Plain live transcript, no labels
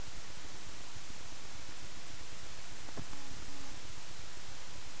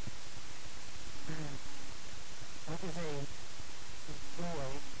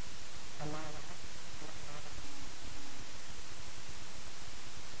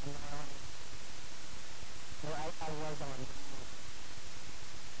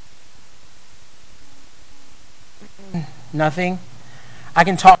Nothing? I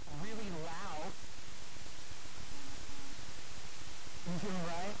can talk really loud.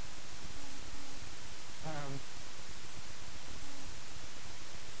 Right? Um,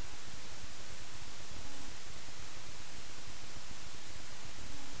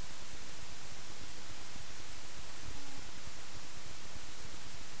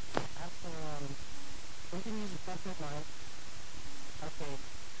 we can use a separate mic. Okay.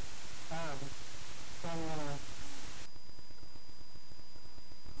 Um, then,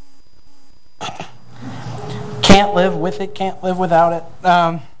 can't live with it, can't live without it.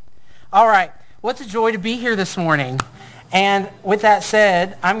 All right. What's a joy to be here this morning. And with that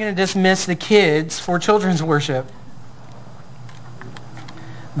said, I'm going to dismiss the kids for children's worship.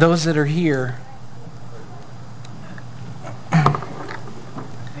 Those that are here.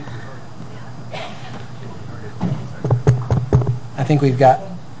 I think we've got,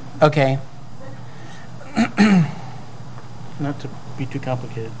 okay. Not to be too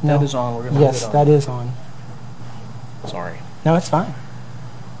complicated. No. That is on. We're going to Yes, leave it on. that is on. Sorry. No, it's fine.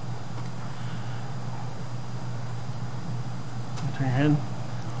 Turn your head.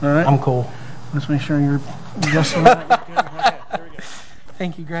 All right. I'm cool. Let's make sure you're adjusting that. You're good. Okay, there we go.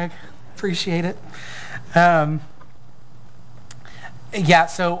 Thank you, Greg. Appreciate it. Yeah,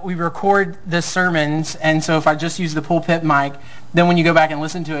 so we record the sermons, and so if I just use the pulpit mic, then when you go back and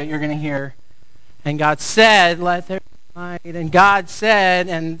listen to it, you're going to hear, and God said, let there be light, and God said,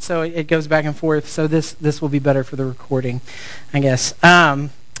 and so it goes back and forth. So this will be better for the recording, I guess.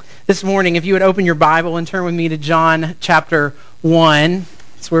 This morning, if you would open your Bible and turn with me to John chapter 1.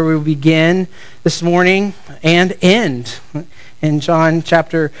 That's where we will begin this morning and end in John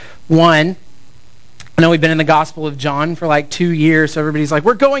chapter 1. I know we've been in the Gospel of John for like 2 years, so everybody's like,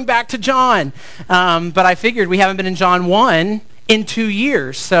 we're going back to John. But I figured we haven't been in John 1 in 2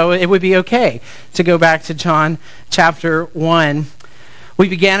 years, so it would be okay to go back to John chapter 1. We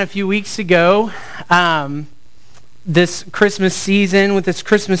began a few weeks ago this Christmas season with this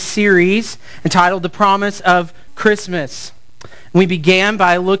Christmas series entitled The Promise of Christmas. We began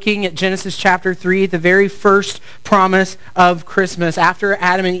by looking at Genesis chapter 3, the very first promise of Christmas. After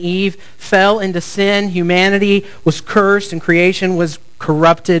Adam and Eve fell into sin, humanity was cursed and creation was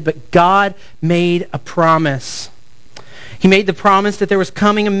corrupted, but God made a promise. He made the promise that there was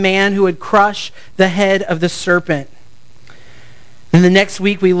coming a man who would crush the head of the serpent. And the next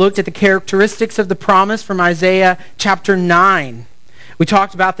week we looked at the characteristics of the promise from Isaiah chapter 9. We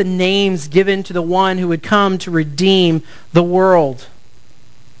talked about the names given to the one who would come to redeem the world.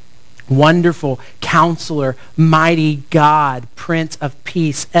 Wonderful Counselor, Mighty God, Prince of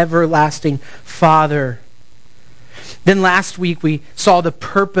Peace, Everlasting Father. Then last week we saw the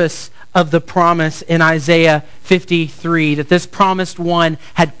purpose of the promise in Isaiah 53, that this promised one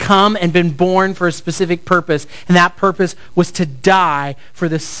had come and been born for a specific purpose, and that purpose was to die for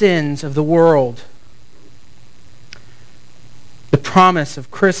the sins of the world. The promise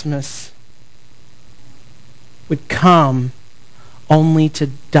of Christmas would come only to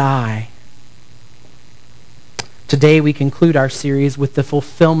die. Today we conclude our series with the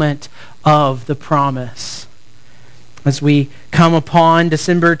fulfillment of the promise. As we come upon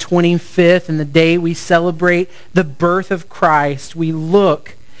December 25th and the day we celebrate the birth of Christ, we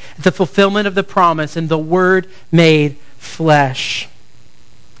look at the fulfillment of the promise and the Word made flesh.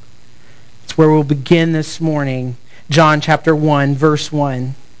 It's where we'll begin this morning. John chapter 1, verse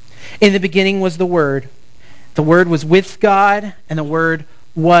 1. In the beginning was the Word. The Word was with God, and the Word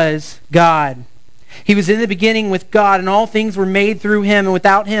was God. He was in the beginning with God, and all things were made through him, and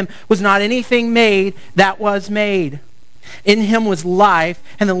without him was not anything made that was made. In him was life,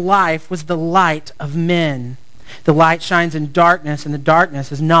 and the life was the light of men. The light shines in darkness, and the darkness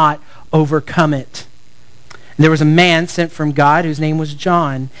has not overcome it. And there was a man sent from God whose name was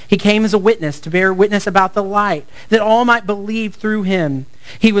John. He came as a witness to bear witness about the light, that all might believe through him.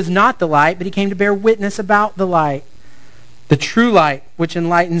 He was not the light, but he came to bear witness about the light. The true light, which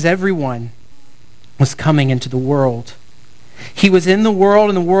enlightens everyone, was coming into the world. He was in the world,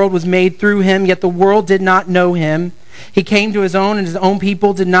 and the world was made through him, yet the world did not know him. He came to his own, and his own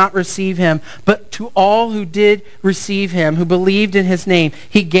people did not receive him. But to all who did receive him, who believed in his name,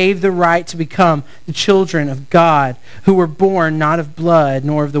 he gave the right to become the children of God, who were born not of blood,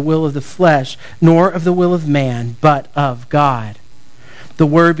 nor of the will of the flesh, nor of the will of man, but of God. The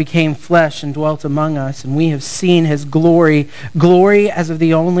Word became flesh and dwelt among us, and we have seen his glory, glory as of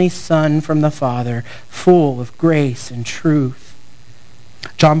the only Son from the Father, full of grace and truth.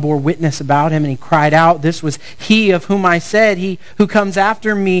 John bore witness about him, and he cried out, "This was he of whom I said, he who comes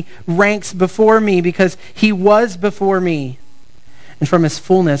after me ranks before me, because he was before me." And from his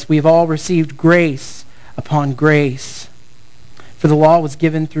fullness we have all received grace upon grace. For the law was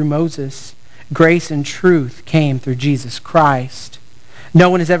given through Moses. Grace and truth came through Jesus Christ. No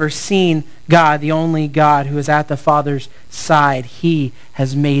one has ever seen God, the only God who is at the Father's side. He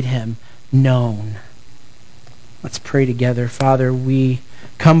has made him known. Let's pray together. Father, we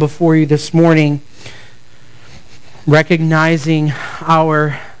come before you this morning recognizing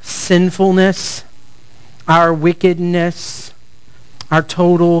our sinfulness, our wickedness, our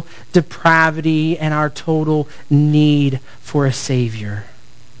total depravity, and our total need for a Savior.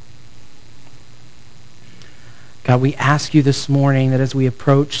 God, we ask you this morning that as we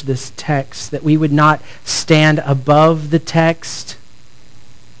approach this text, that we would not stand above the text,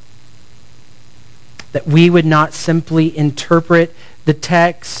 that we would not simply interpret the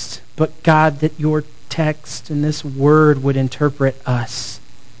text, but God, that your text and this word would interpret us,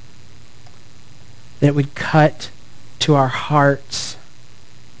 that it would cut to our hearts.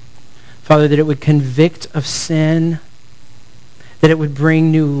 Father, that it would convict of sin, that it would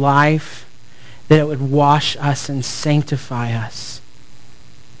bring new life, that it would wash us and sanctify us.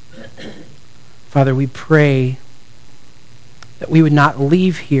 Father, we pray that we would not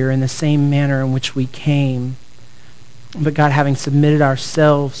leave here in the same manner in which we came, but God, having submitted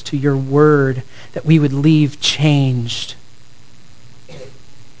ourselves to your word, that we would leave changed.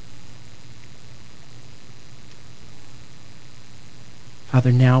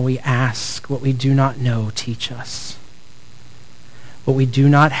 Father, now we ask, what we do not know, teach us. What we do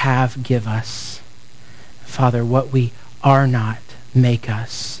not have, give us. Father, what we are not, make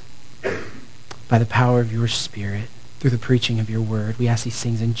us. By the power of your Spirit, through the preaching of your word. We ask these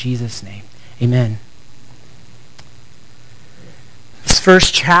things in Jesus' name. Amen. This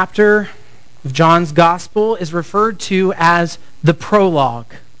first chapter of John's Gospel is referred to as the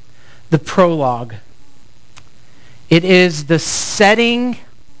prologue. The prologue. It is the setting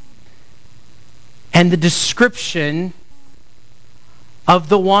and the description of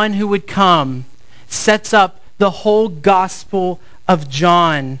the one who would come. It sets up the whole Gospel of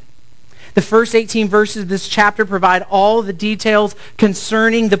John. The first 18 verses of this chapter provide all the details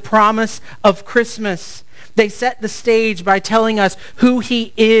concerning the promise of Christmas. They set the stage by telling us who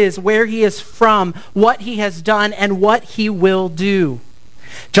he is, where he is from, what he has done, and what he will do.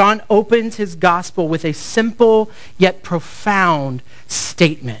 John opens his gospel with a simple yet profound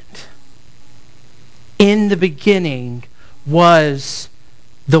statement. In the beginning was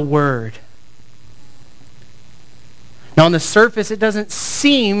the Word. Now, on the surface, it doesn't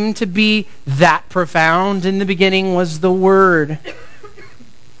seem to be that profound. In the beginning was the Word.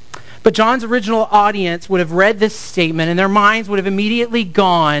 But John's original audience would have read this statement, and their minds would have immediately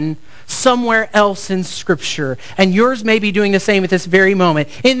gone somewhere else in Scripture. And yours may be doing the same at this very moment.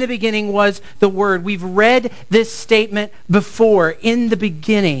 In the beginning was the Word. We've read this statement before. In the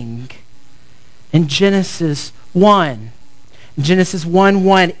beginning. In Genesis 1. Genesis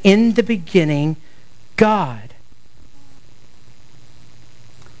 1:1. In the beginning, God.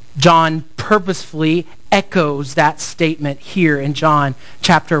 John purposefully echoes that statement here in John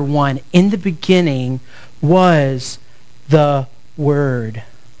chapter 1. In the beginning was the Word.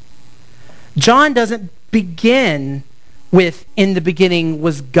 John doesn't begin with, in the beginning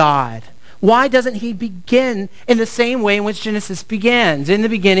was God. Why doesn't he begin in the same way in which Genesis begins? In the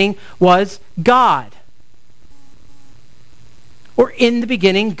beginning was God. Or in the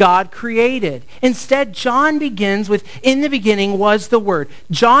beginning, God created. Instead, John begins with, in the beginning was the Word.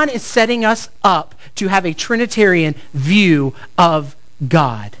 John is setting us up to have a Trinitarian view of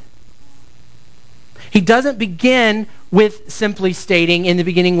God. He doesn't begin with simply stating, in the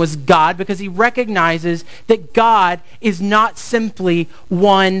beginning was God, because he recognizes that God is not simply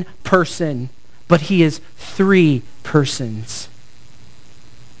one person, but he is three persons.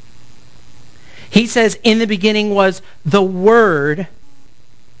 He says, in the beginning was the Word,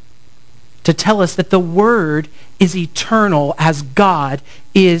 to tell us that the Word is eternal as God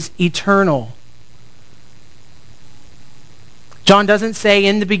is eternal. John doesn't say,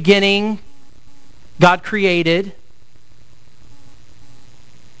 in the beginning, God created,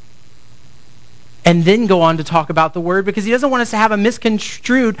 and then go on to talk about the Word, because he doesn't want us to have a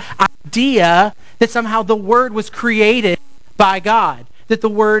misconstrued idea that somehow the Word was created by God, that the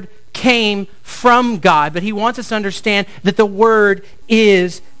Word came from God. But he wants us to understand that the Word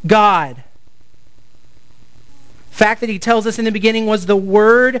is God. The fact that he tells us in the beginning was the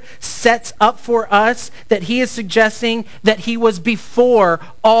Word sets up for us that he is suggesting that he was before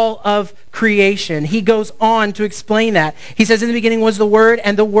all of creation. He goes on to explain that. He says in the beginning was the Word,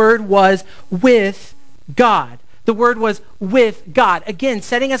 and the Word was with God. The Word was with God. Again,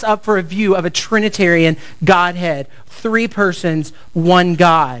 setting us up for a view of a Trinitarian Godhead. Three persons, one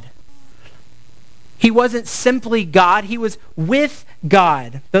God. He wasn't simply God, he was with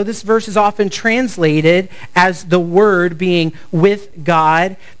God. Though this verse is often translated as the Word being with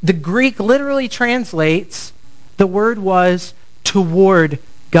God, the Greek literally translates, the Word was toward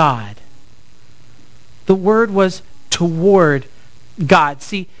God. The Word was toward God.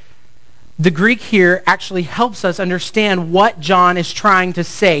 See, the Greek here actually helps us understand what John is trying to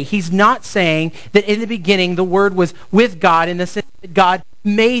say. He's not saying that in the beginning the Word was with God in the sense that God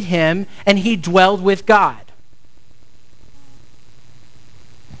made him and he dwelled with God.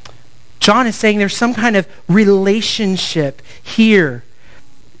 John is saying there's some kind of relationship here.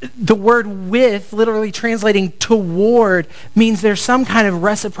 The word with, literally translating toward, means there's some kind of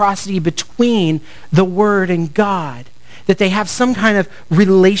reciprocity between the Word and God. That they have some kind of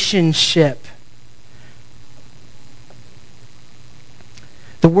relationship.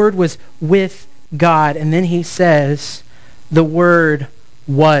 The Word was with God, and then he says, the Word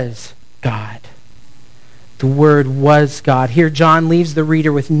was God. The Word was God. Here John leaves the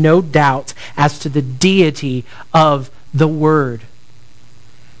reader with no doubt as to the deity of the Word.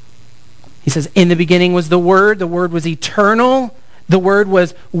 He says, in the beginning was the Word was eternal, the Word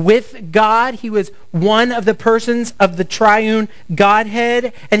was with God, he was one of the persons of the triune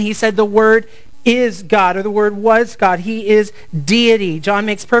Godhead, and he said the Word is God, or the Word was God. He is deity. John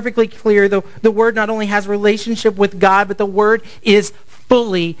makes perfectly clear the Word not only has relationship with God, but the Word is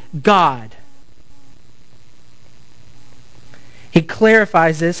fully God. He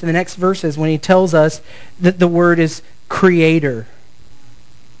clarifies this in the next verses when he tells us that the Word is creator.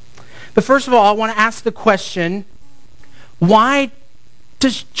 But first of all, I want to ask the question, why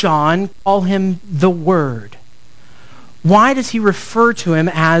does John call him the Word? Why does he refer to him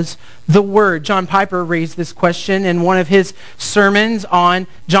as the Word? John Piper raised this question in one of his sermons on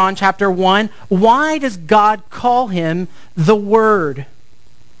John chapter 1. Why does God call him the Word?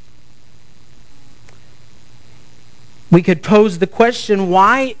 We could pose the question,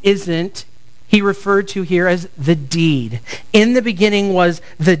 why isn't he referred to here as the deed? In the beginning was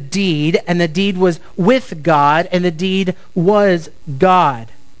the deed, and the deed was with God, and the deed was God.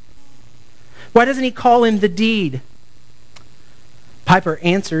 Why doesn't he call him the deed? Piper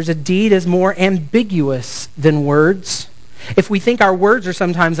answers, a deed is more ambiguous than words. If we think our words are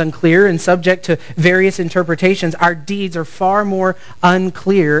sometimes unclear and subject to various interpretations, our deeds are far more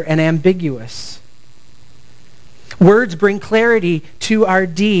unclear and ambiguous. Words bring clarity to our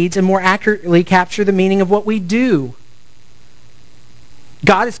deeds and more accurately capture the meaning of what we do.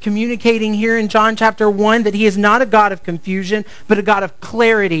 God is communicating here in John chapter 1 that he is not a God of confusion, but a God of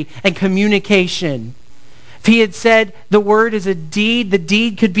clarity and communication. If he had said the word is a deed, the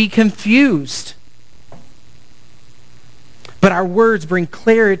deed could be confused. But our words bring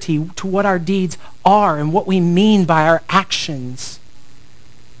clarity to what our deeds are and what we mean by our actions.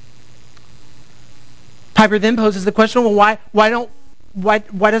 Piper then poses the question, well,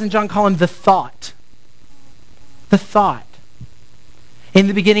 why doesn't John call him the thought? The thought. In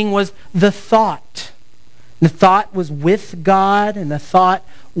the beginning was the thought. The thought was with God, and the thought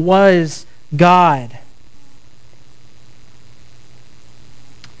was God.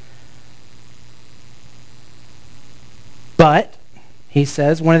 But, he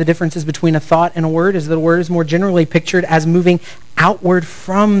says, one of the differences between a thought and a word is that a word is more generally pictured as moving outward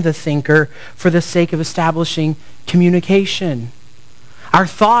from the thinker for the sake of establishing communication. Our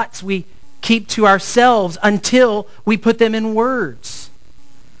thoughts we keep to ourselves until we put them in words.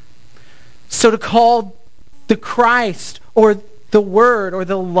 So to call the Christ or the Word or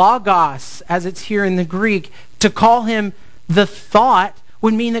the Logos, as it's here in the Greek, to call him the thought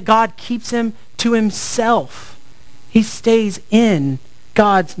would mean that God keeps him to himself. He stays in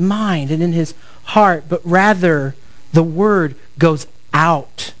God's mind and in his heart, but rather the Word goes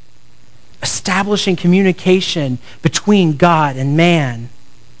out, establishing communication between God and man.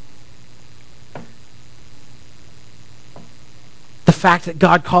 The fact that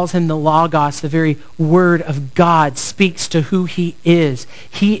God calls him the Logos, the very Word of God, speaks to who he is.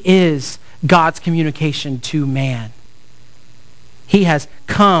 He is God's communication to man. He has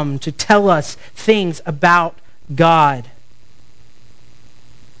come to tell us things about God.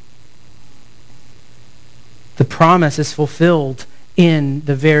 The promise is fulfilled in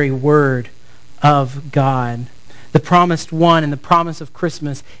the very Word of God. The promised one and the promise of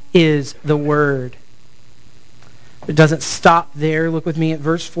Christmas is the Word. It doesn't stop there. Look with me at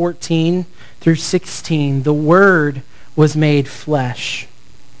verse 14 through 16. The Word was made flesh.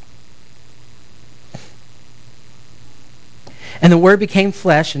 And the Word became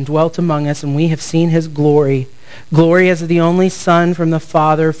flesh and dwelt among us, and we have seen his glory. Glory as of the only Son from the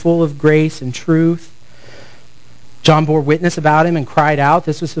Father, full of grace and truth. John bore witness about him and cried out,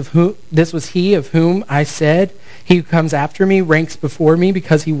 this was he of whom I said, he who comes after me ranks before me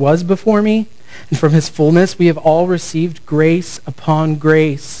because he was before me. And from his fullness we have all received grace upon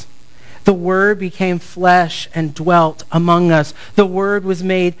grace. The Word became flesh and dwelt among us. The Word was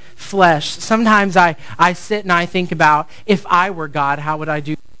made flesh. Sometimes I sit and I think about, if I were God, how would I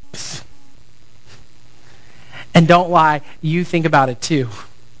do this? And don't lie, you think about it too.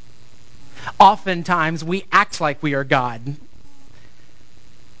 Oftentimes we act like we are God.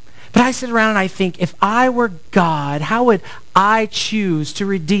 But I sit around and I think, if I were God, how would I choose to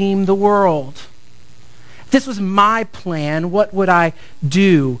redeem the world? If this was my plan, what would I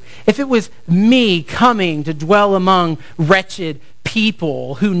do? If it was me coming to dwell among wretched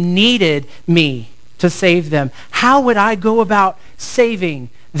people who needed me to save them, how would I go about saving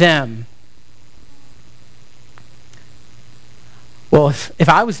them? Well, if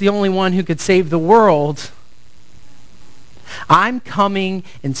I was the only one who could save the world, I'm coming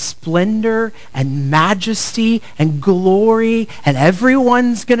in splendor and majesty and glory, and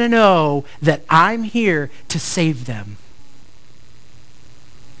everyone's going to know that I'm here to save them.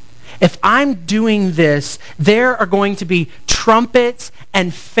 If I'm doing this, there are going to be trumpets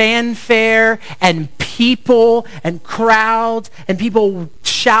and fanfare and people and crowds and people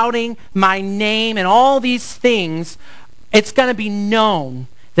shouting my name and all these things. It's going to be known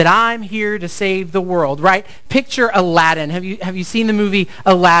that I'm here to save the world, right? Picture Aladdin. Have you seen the movie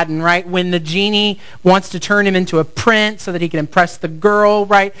Aladdin, right? When the genie wants to turn him into a prince so that he can impress the girl,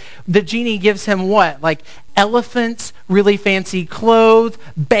 right? The genie gives him what? Like elephants, really fancy clothes,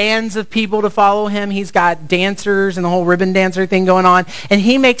 bands of people to follow him. He's got dancers and the whole ribbon dancer thing going on. And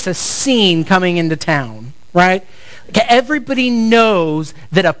he makes a scene coming into town, right? Everybody knows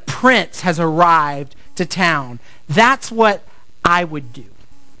that a prince has arrived to town. That's what I would do.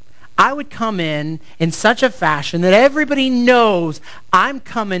 I would come in such a fashion that everybody knows I'm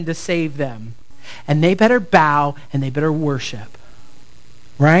coming to save them. And they better bow and they better worship.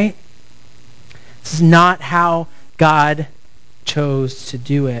 Right? This is not how God chose to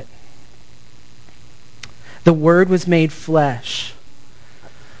do it. The Word was made flesh.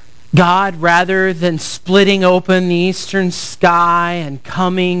 God, rather than splitting open the eastern sky and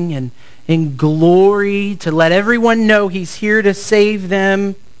coming and in glory to let everyone know he's here to save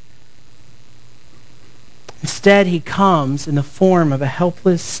them, instead, he comes in the form of a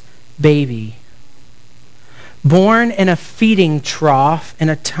helpless baby, born in a feeding trough in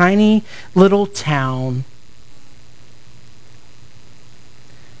a tiny little town,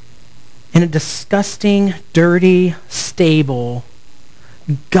 in a disgusting, dirty stable.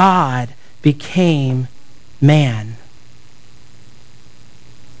 God became man.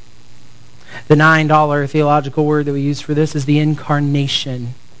 The $9 theological word that we use for this is the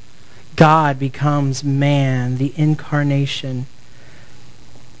incarnation. God becomes man, the incarnation.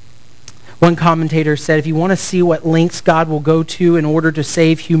 One commentator said, if you want to see what lengths God will go to in order to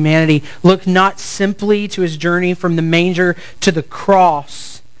save humanity, look not simply to his journey from the manger to the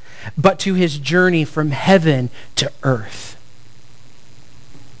cross, but to his journey from heaven to earth.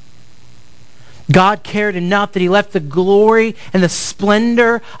 God cared enough that he left the glory and the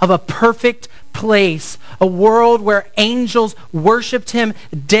splendor of a perfect place, a world where angels worshiped him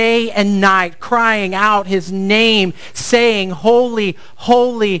day and night, crying out his name, saying, holy,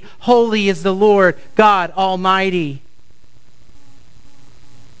 holy, holy is the Lord God Almighty.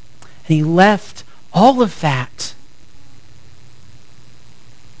 And he left all of that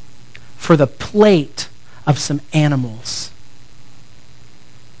for the plate of some animals.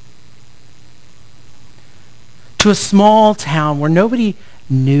 To a small town where nobody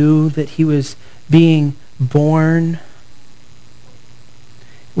knew that he was being born. It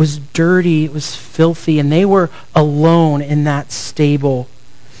was dirty, it was filthy, and they were alone in that stable.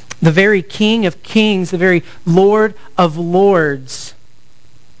 The very King of Kings, the very Lord of Lords,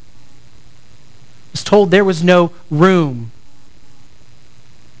 was told there was no room.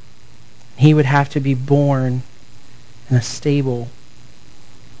 He would have to be born in a stable.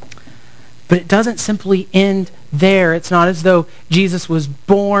 But it doesn't simply end there. It's not as though Jesus was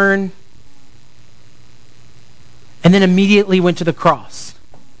born and then immediately went to the cross.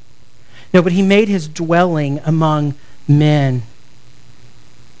 No, but he made his dwelling among men.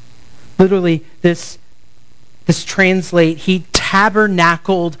 Literally, this translate, he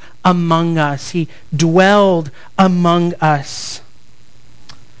tabernacled among us. He dwelled among us.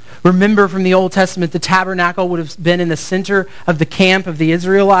 Remember from the Old Testament, the tabernacle would have been in the center of the camp of the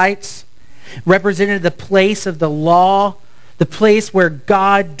Israelites, represented the place of the law, the place where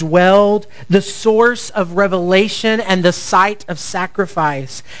God dwelled, the source of revelation and the site of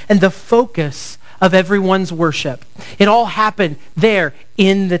sacrifice, and the focus of everyone's worship. It all happened there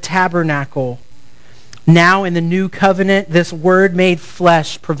in the tabernacle. Now in the new covenant, this Word made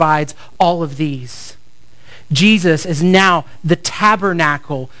flesh provides all of these. Jesus is now the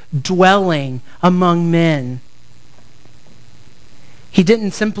tabernacle dwelling among men. He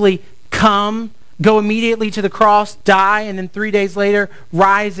didn't simply come, go immediately to the cross, die, and then 3 days later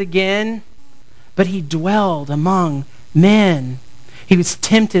rise again. But he dwelled among men. He was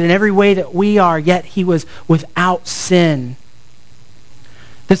tempted in every way that we are, yet he was without sin.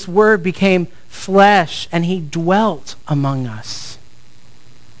 This Word became flesh, and he dwelt among us.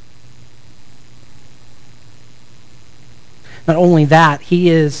 Not only that, he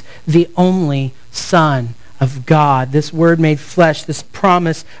is the only Son of God. This Word made flesh, this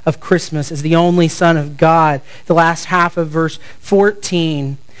promise of Christmas, is the only Son of God. The last half of verse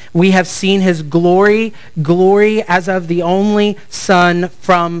 14, we have seen his glory, glory as of the only Son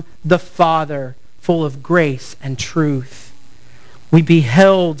from the Father, full of grace and truth. We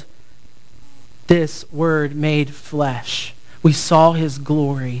beheld this Word made flesh. We saw his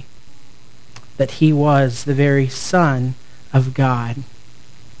glory, that he was the very Son of God.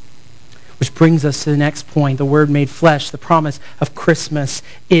 Which brings us to the next point. The Word made flesh, the promise of Christmas,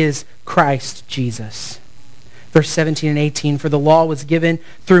 is Christ Jesus. Verse 17 and 18, for the law was given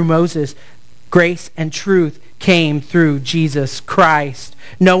through Moses. Grace and truth came through Jesus Christ.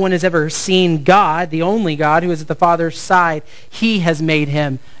 No one has ever seen God, the only God who is at the Father's side. He has made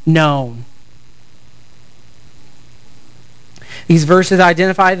him known. These verses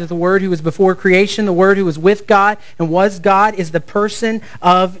identify that the Word who was before creation, the Word who was with God and was God, is the person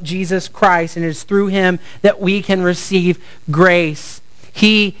of Jesus Christ, and it is through him that we can receive grace.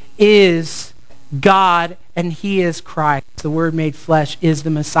 He is God and he is Christ. The Word made flesh is the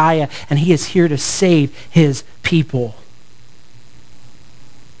Messiah, and he is here to save his people.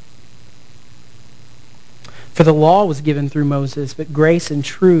 For the law was given through Moses, but grace and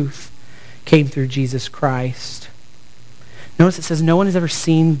truth came through Jesus Christ. Notice it says no one has ever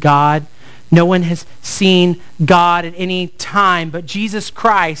seen God. No one has seen God at any time, but Jesus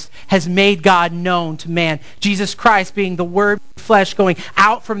Christ has made God known to man. Jesus Christ being the Word flesh going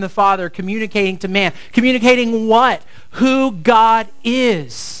out from the Father, communicating to man. Communicating what? Who God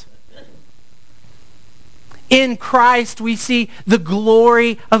is. In Christ we see the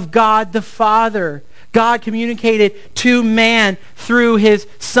glory of God the Father. God communicated to man through his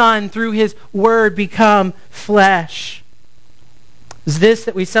Son, through his Word become flesh. Is this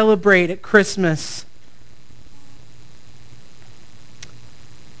that we celebrate at Christmas?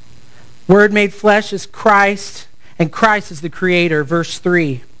 Word made flesh is Christ, and Christ is the Creator. Verse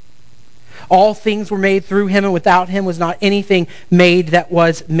 3. All things were made through him, and without him was not anything made that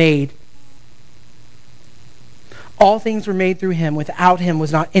was made. All things were made through him. Without him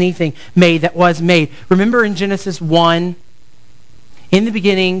was not anything made that was made. Remember in Genesis 1, in the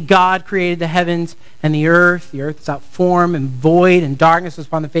beginning, God created the heavens and the earth. The earth was without form and void, and darkness was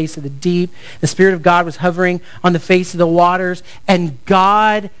upon the face of the deep. The Spirit of God was hovering on the face of the waters. And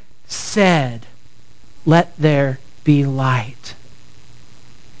God said, let there be light.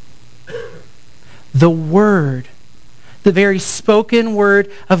 The Word, the very spoken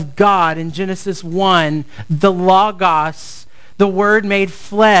Word of God in Genesis 1, the Logos, the Word made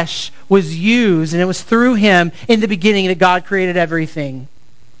flesh, was used, and it was through him in the beginning that God created everything.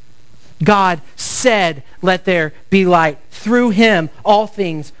 God said, let there be light. Through him, all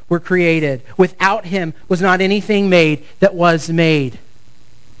things were created. Without him was not anything made that was made.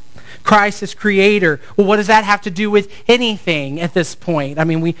 Christ is creator. Well, what does that have to do with anything at this point? I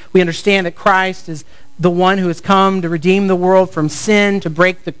mean, we understand that Christ is the one who has come to redeem the world from sin, to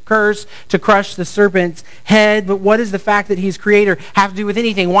break the curse, to crush the serpent's head. But what does the fact that he's creator have to do with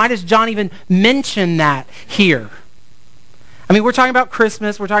anything? Why does John even mention that here? I mean, we're talking about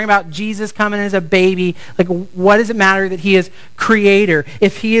Christmas. We're talking about Jesus coming as a baby. Like, what does it matter that he is creator?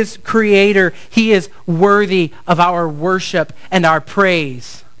 If he is creator, he is worthy of our worship and our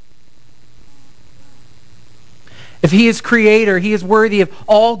praise. If he is creator, he is worthy of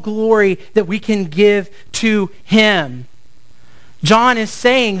all glory that we can give to him. John is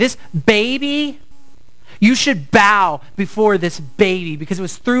saying, this baby, you should bow before this baby because it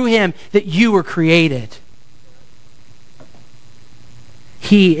was through him that you were created.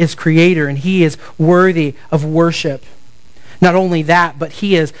 He is creator and he is worthy of worship. Not only that, but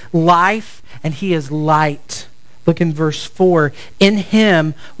he is life and he is light. Look in verse 4. In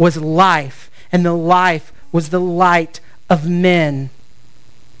him was life, and the life was the light of men.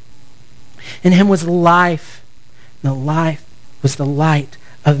 In him was life, and the life was the light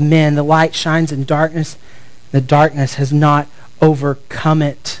of men. The light shines in darkness. The darkness has not overcome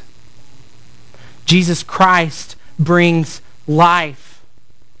it. Jesus Christ brings life.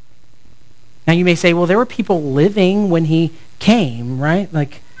 Now you may say, well, there were people living when he came, right?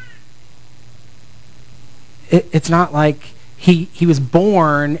 Like, it's not like he was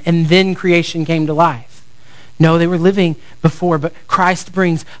born and then creation came to life. No, they were living before, but Christ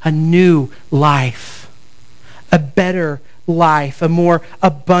brings a new life, a better life, a more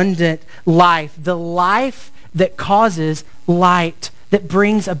abundant life, the life that causes light, that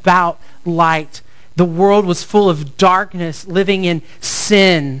brings about light. The world was full of darkness, living in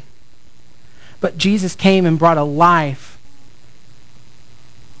sin. But Jesus came and brought a life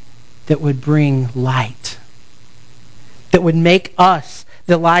that would bring light, that would make us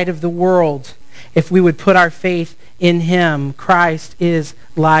the light of the world if we would put our faith in him. Christ is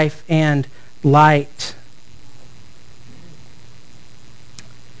life and light.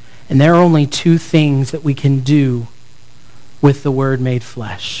 And there are only two things that we can do with the Word made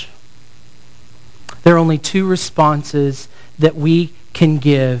flesh. There are only two responses that we can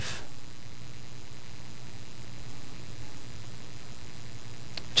give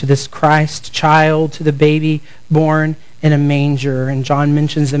to this Christ child, to the baby born in a manger. And John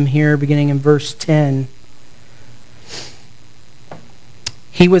mentions them here beginning in verse 10.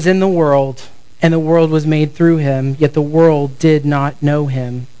 He was in the world, and the world was made through him, yet the world did not know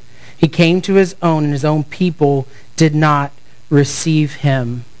him. He came to his own, and his own people did not receive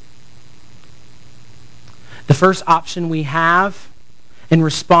him. The first option we have in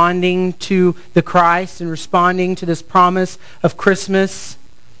responding to the Christ, in responding to this promise of Christmas,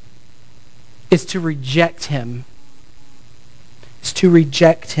 is to reject him. Is to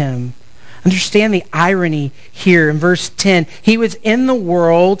reject him. Understand the irony here in verse 10. He was in the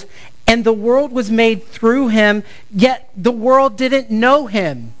world, and the world was made through him, yet the world didn't know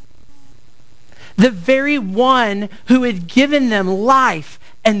him. The very one who had given them life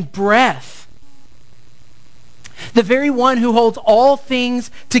and breath. The very one who holds all things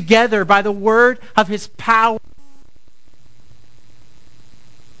together by the word of his power.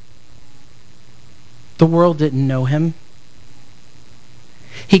 The world didn't know him.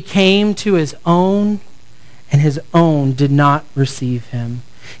 He came to his own, and his own did not receive him.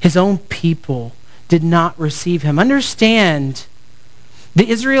 His own people did not receive him. Understand, the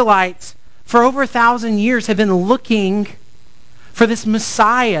Israelites, for over 1,000 years, have been looking for this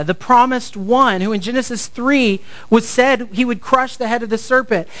Messiah, the promised one, who in Genesis 3 was said he would crush the head of the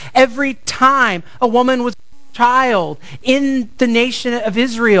serpent. Every time a woman was a child in the nation of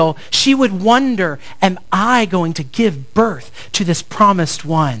Israel, she would wonder, am I going to give birth to this promised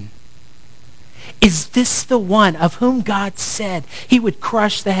one? Is this the one of whom God said he would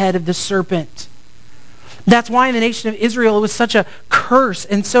crush the head of the serpent? That's why in the nation of Israel it was such a curse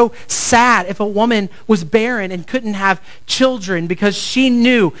and so sad if a woman was barren and couldn't have children, because she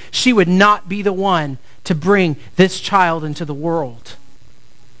knew she would not be the one to bring this child into the world.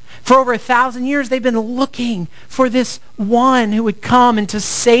 For over 1,000 years they've been looking for this one who would come and to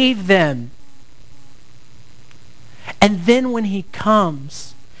save them. And then when he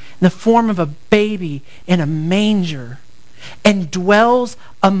comes in the form of a baby in a manger and dwells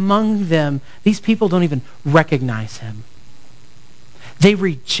among them, these people don't even recognize him. They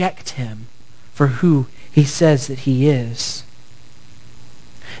reject him for who he says that he is.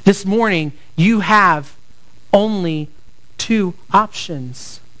 This morning, you have only two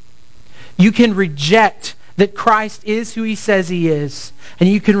options. You can reject that Christ is who he says he is, and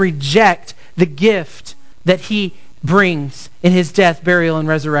you can reject the gift that he brings in his death, burial, and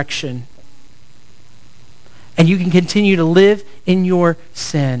resurrection. And you can continue to live in your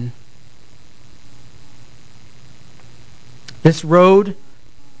sin. This road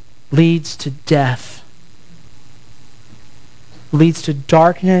leads to death. Leads to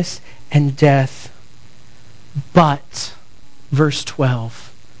darkness and death. But, verse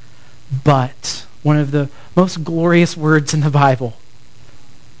 12, but, one of the most glorious words in the Bible.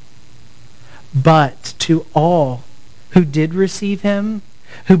 But to all who did receive him,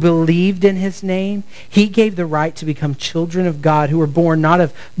 who believed in his name, he gave the right to become children of God, who were born not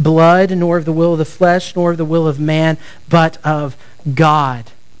of blood, nor of the will of the flesh, nor of the will of man, but of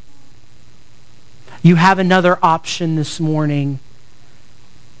God. You have another option this morning.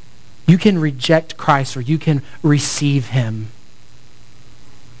 You can reject Christ, or you can receive him.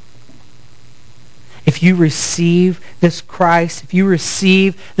 If you receive this Christ, if you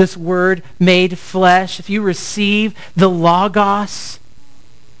receive this Word made flesh, if you receive the Logos,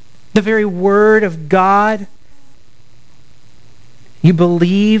 the very Word of God, you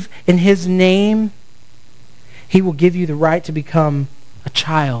believe in his name, he will give you the right to become a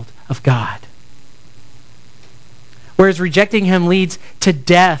child of God. Whereas rejecting him leads to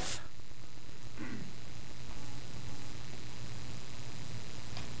death.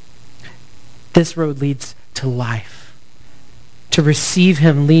 This road leads to life. To receive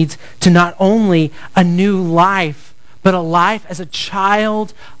him leads to not only a new life, but a life as a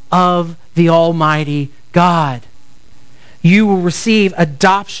child of the Almighty God. You will receive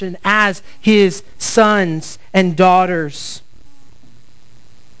adoption as his sons and daughters.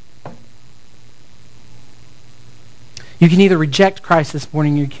 You can either reject Christ this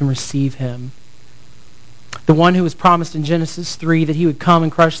morning or you can receive him. The one who was promised in Genesis 3 that he would come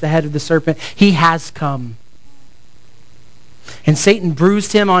and crush the head of the serpent, he has come. And Satan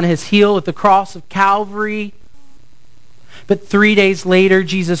bruised him on his heel at the cross of Calvary. But 3 days later,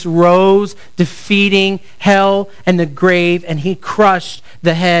 Jesus rose, defeating hell and the grave, and he crushed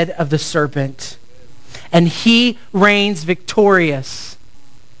the head of the serpent. And he reigns victorious.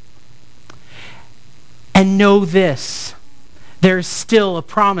 And know this, there is still a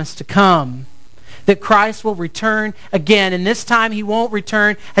promise to come. That Christ will return again. And this time he won't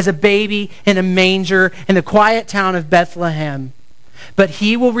return as a baby in a manger in the quiet town of Bethlehem. But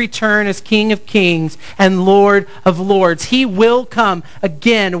he will return as King of Kings and Lord of Lords. He will come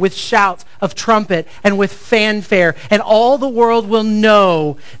again with shouts of trumpet and with fanfare. And all the world will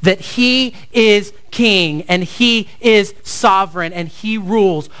know that he is King and he is sovereign and he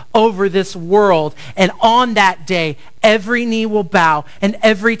rules over this world. And on that day, every knee will bow and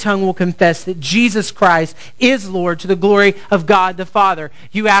every tongue will confess that Jesus Christ is Lord to the glory of God the Father.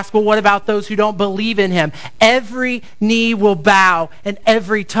 You ask, well, what about those who don't believe in him? Every knee will bow and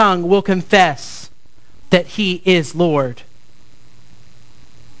every tongue will confess that he is Lord.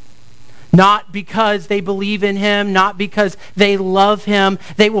 Not because they believe in him, not because they love him.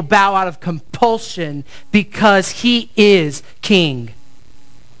 They will bow out of compulsion because he is King.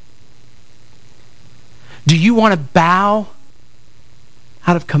 Do you want to bow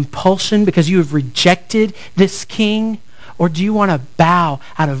out of compulsion because you have rejected this King? Or do you want to bow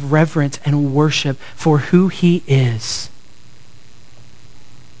out of reverence and worship for who he is?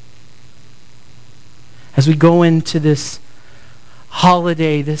 As we go into this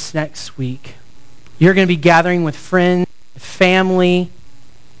holiday this next week, you're going to be gathering with friends, family,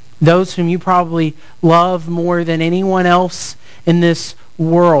 those whom you probably love more than anyone else in this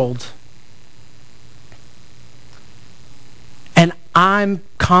world. And I'm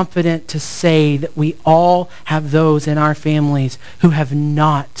confident to say that we all have those in our families who have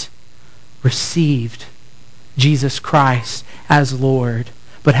not received Jesus Christ as Lord,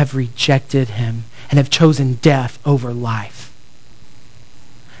 but have rejected him and have chosen death over life.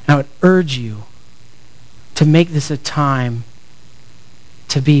 And I would urge you to make this a time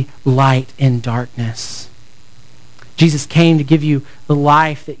to be light in darkness. Jesus came to give you the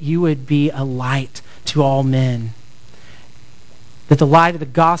life that you would be a light to all men. That the light of the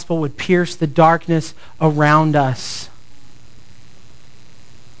gospel would pierce the darkness around us.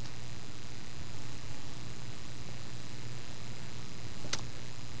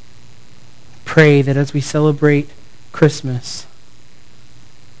 Pray that as we celebrate Christmas,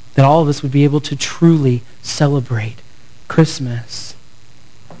 that all of us would be able to truly celebrate Christmas.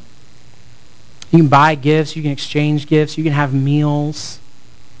 You can buy gifts, you can exchange gifts, you can have meals,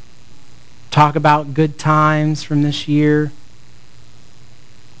 talk about good times from this year.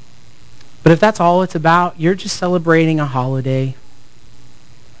 But if that's all it's about, you're just celebrating a holiday.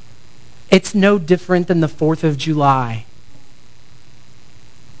 It's no different than the 4th of July.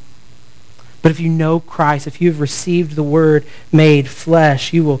 But if you know Christ, if you've received the Word made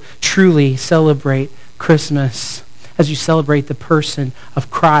flesh, you will truly celebrate Christmas as you celebrate the person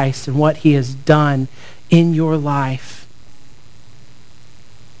of Christ and what he has done in your life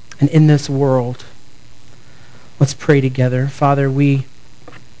and in this world. Let's pray together. Father, we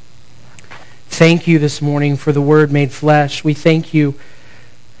thank you this morning for the Word made flesh. We thank you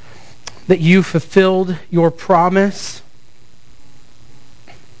that you fulfilled your promise.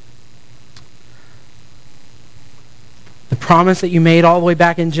 The promise that you made all the way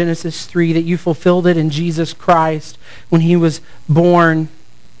back in Genesis 3, that you fulfilled it in Jesus Christ when he was born.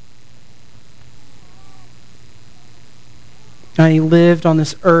 And he lived on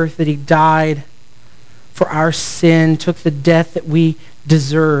this earth, that he died for our sin, took the death that we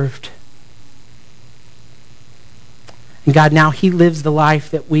deserved. And God, now he lives the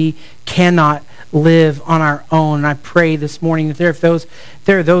life that we cannot live on our own. And I pray this morning that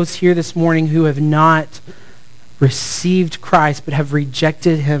there are those here this morning who have not received Christ but have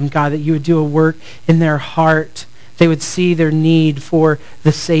rejected him, God, that you would do a work in their heart. They would see their need for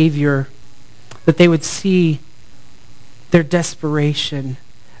the Savior, that they would see their desperation,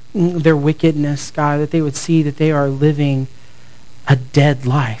 their wickedness, God, that they would see that they are living a dead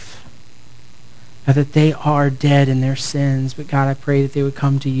life. that they are dead in their sins. But God, I pray that they would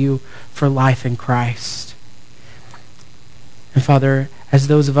come to you for life in Christ. And Father, as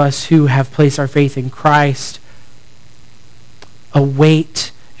those of us who have placed our faith in Christ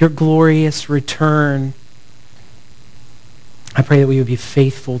await your glorious return, I pray that we would be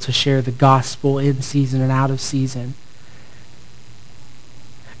faithful to share the gospel in season and out of season.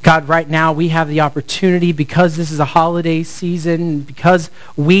 God, right now we have the opportunity, because this is a holiday season, because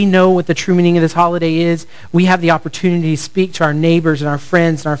we know what the true meaning of this holiday is, we have the opportunity to speak to our neighbors and our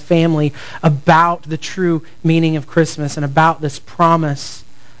friends and our family about the true meaning of Christmas and about this promise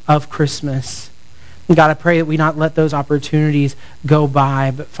of Christmas. And God, I pray that we not let those opportunities go by,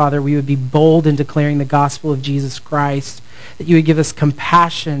 but Father, we would be bold in declaring the gospel of Jesus Christ, that you would give us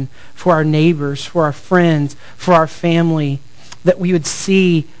compassion for our neighbors, for our friends, for our family, that we would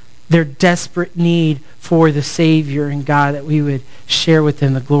see their desperate need for the Savior, and God, that we would share with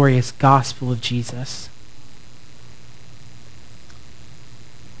them the glorious gospel of Jesus.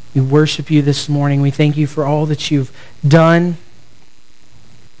 We worship you this morning. We thank you for all that you've done.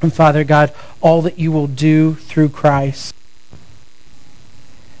 And Father God, all that you will do through Christ.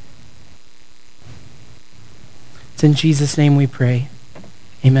 It's in Jesus' name we pray.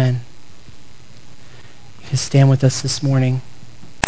 Amen. You can stand with us this morning.